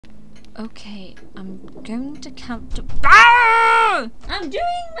Okay, I'm going to count to... Ah! I'm doing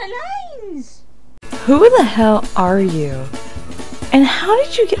my lines! Who the hell are you? And how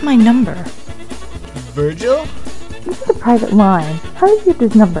did you get my number? Virgil? This is a private line. How did you get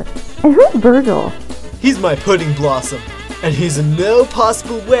this number? And who's Virgil? He's my pudding blossom, and he's in no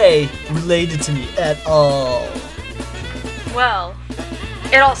possible way related to me at all. Well,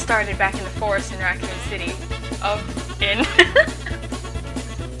 it all started back in the forest in Raccoon City.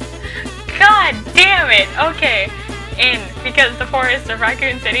 God damn it! Okay, because the forest of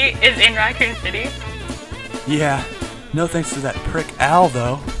Raccoon City is in Raccoon City. Yeah, no thanks to that prick Al,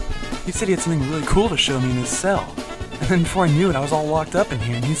 though. He said he had something really cool to show me in his cell. And then before I knew it, I was all locked up in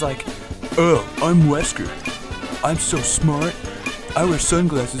here, and he's like, "Oh, I'm Wesker. I'm so smart. I wear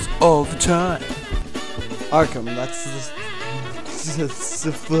sunglasses all the time." Arkham, that's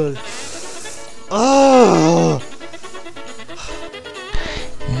the oh!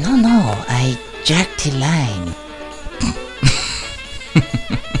 No, I jacked the line.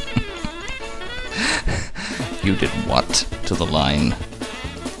 You did what to the line?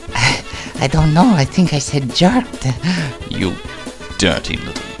 I don't know, I think I said jerked. You dirty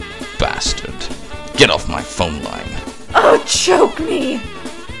little bastard. Get off my phone line. Oh, choke me!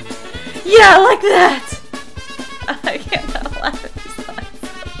 Yeah, like that! I cannot laugh at these lines.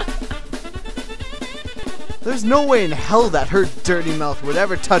 There's no way in hell that her dirty mouth would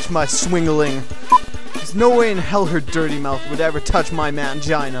ever touch my swingling. There's no way in hell her dirty mouth would ever touch my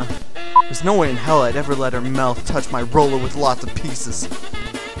mangina. There's no way in hell I'd ever let her mouth touch my roller with lots of pieces.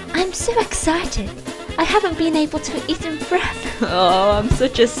 I'm so excited. I haven't been able to eat in breath. Oh, I'm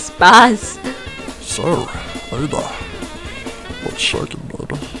such a spaz. So, Ada, what's shaking,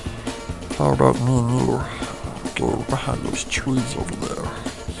 baby? How about me and you go behind those trees over there,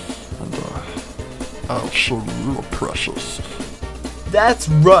 and I'll show you your precious. That's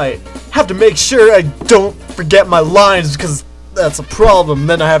right. Have to make sure I don't forget my lines because that's a problem.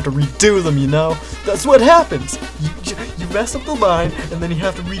 Then I have to redo them, you know? That's what happens. You mess up the line and then you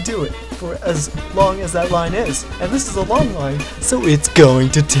have to redo it for as long as that line is. And this is a long line, so it's going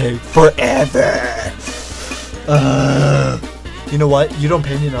to take forever. You know what? You don't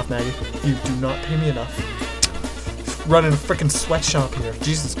pay me enough, Maggie. You do not pay me enough. Running a freaking sweatshop here.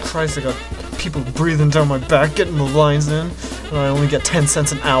 Jesus Christ, I got people breathing down my back, getting the lines in, and I only get 10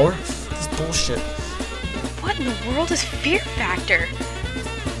 cents an hour. This is bullshit. What in the world is Fear Factor?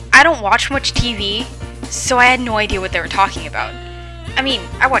 I don't watch much TV, so I had no idea what they were talking about. I mean,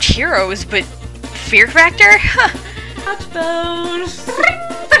 I watch Heroes, but Fear Factor? Huh. Touchphone!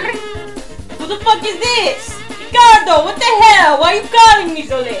 Who the fuck is this? Ricardo, what the hell? Why are you calling me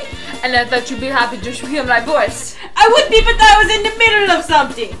so late? And I thought you'd be happy to hear my voice. I would be, but I was in the middle of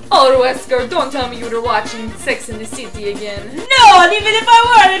something. Oh, Wesker, don't tell me you were watching Sex in the City again. No, and even if I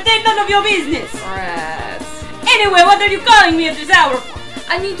were, it ain't none of your business. Rats. Anyway, what are you calling me at this hour for?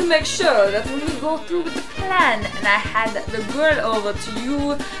 I need to make sure that when we go through with the plan and I hand the girl over to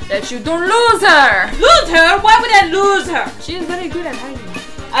you, that you don't lose her. Lose her? Why would I lose her? She is very good at hiding.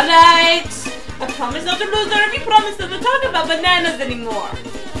 Alright. I promise not to lose her if you promise not to talk about bananas anymore.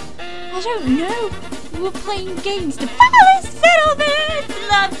 I don't know. We were playing games to finally settle this.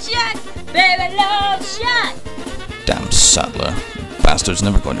 Love shot. Baby, love shot. Damn Sattler. Bastard's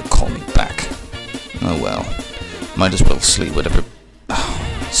never going to call me back. Oh well. Might as well sleep whatever...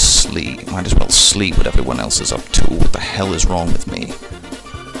 Might as well sleep what everyone else is up to. What the hell is wrong with me?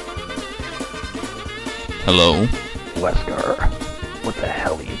 Hello? Wesker, what the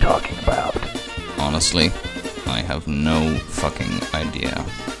hell are you talking about? Honestly, I have no fucking idea.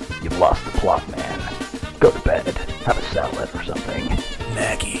 You've lost the plot, man. Go to bed. Have a salad or something.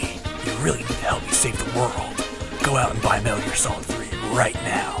 Maggie, you really need to help me save the world. Go out and buy Metal Gear Solid 3 right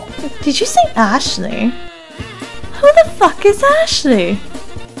now. Did you say Ashley? Who the fuck is Ashley?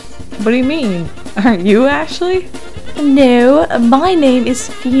 What do you mean? Aren't you Ashley? No, my name is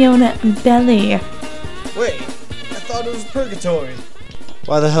Fiona Belly. Wait, I thought it was Purgatory.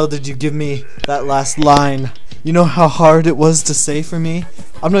 Why the hell did you give me that last line? You know how hard it was to say for me?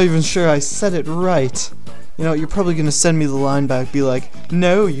 I'm not even sure I said it right. You know, you're probably gonna send me the line back, be like,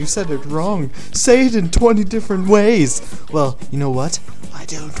 no, you said it wrong. Say it in 20 different ways. Well, you know what? I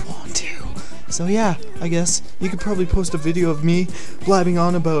don't want to. So yeah, I guess you could probably post a video of me blabbing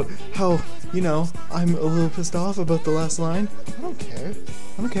on about how, you know, I'm a little pissed off about the last line. I don't care.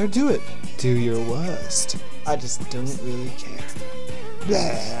 I don't care. Do it. Do your worst. I just don't really care.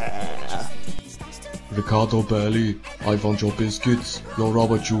 Blah. Ricardo Bailey, I want your biscuits, your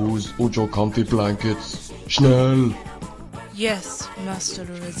rubber shoes und your comfy blankets. Schnell! Yes, Master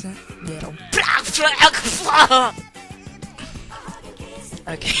Resident.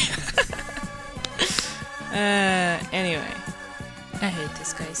 Okay. Anyway. I hate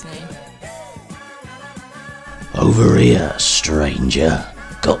this guy's name. Over here, stranger.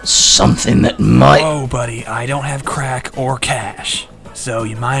 Got something that might... Whoa, buddy, I don't have crack or cash. So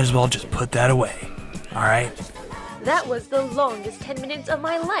you might as well just put that away. Alright? That was the longest 10 minutes of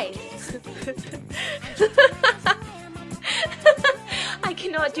my life. I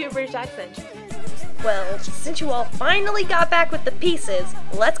cannot do a British accent. Well, since you all finally got back with the pieces,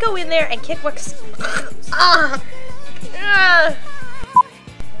 let's go in there and kick what's...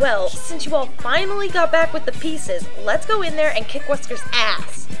 Well, since you all finally got back with the pieces, let's go in there and kick Wesker's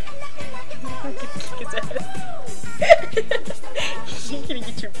ass. Kick his ass. You're gonna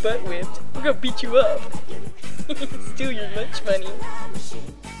get your butt whipped. We're gonna beat you up. Steal your lunch money.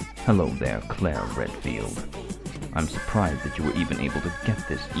 Hello there, Claire Redfield. I'm surprised that you were even able to get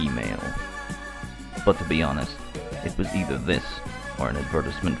this email. But to be honest, it was either this or an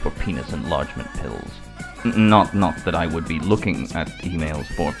advertisement for penis enlargement pills. Not that I would be looking at emails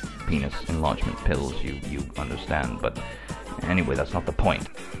for penis enlargement pills, you understand, but anyway, that's not the point.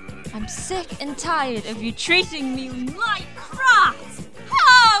 I'm sick and tired of you treating me like crap!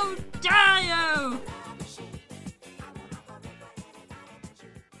 How dare you!